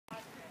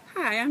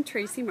Hi, I'm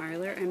Tracy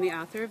Marlor. I'm the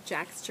author of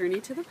Jack's Journey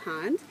to the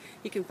Pond.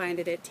 You can find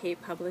it at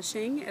Tate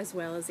Publishing as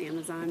well as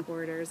Amazon,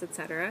 Borders,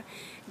 etc.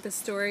 The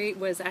story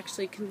was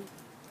actually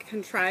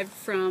contrived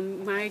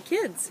from my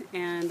kids,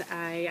 and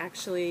I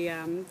actually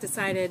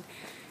decided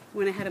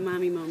when I had a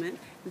mommy moment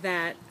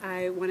that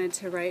I wanted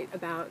to write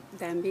about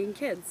them being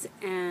kids.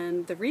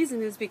 And the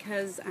reason is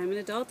because I'm an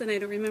adult and I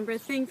don't remember a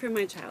thing from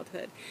my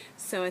childhood.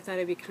 So I thought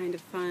it'd be kind of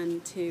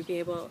fun to be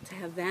able to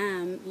have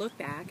them look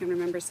back and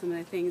remember some of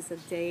the things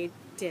that they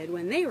did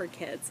when they were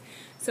kids.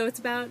 So it's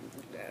about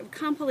a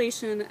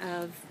compilation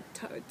of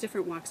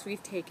different walks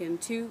we've taken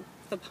to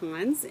the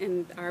ponds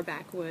in our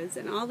backwoods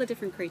and all the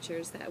different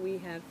creatures that we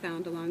have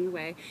found along the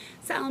way.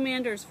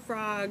 Salamanders,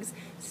 frogs,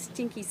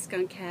 stinky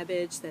skunk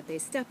cabbage that they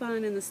step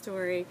on in the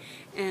story,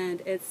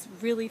 and it's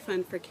really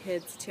fun for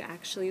kids to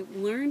actually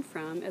learn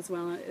from as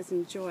well as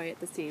enjoy at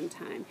the same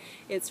time.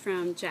 It's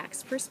from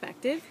Jack's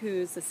perspective,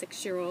 who's a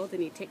 6-year-old,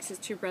 and he takes his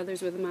 2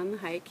 brothers with him on the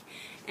hike,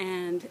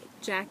 and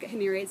Jack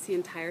narrates the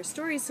entire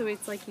story, so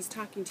it's like he's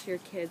talking to your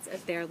kids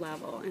at their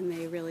level, and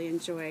they really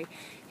enjoy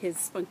his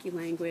spunky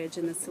language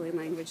and the silly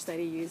language that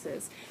he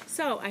uses.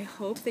 So I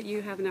hope that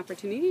you have an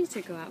opportunity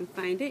to go out and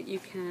find it. You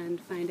can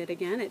find it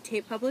again at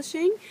Tate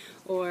Publishing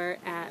or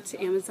at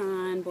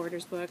Amazon,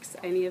 Borders Books,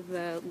 any of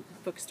the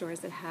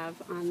bookstores that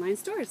have online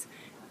stores.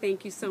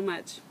 Thank you so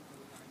much.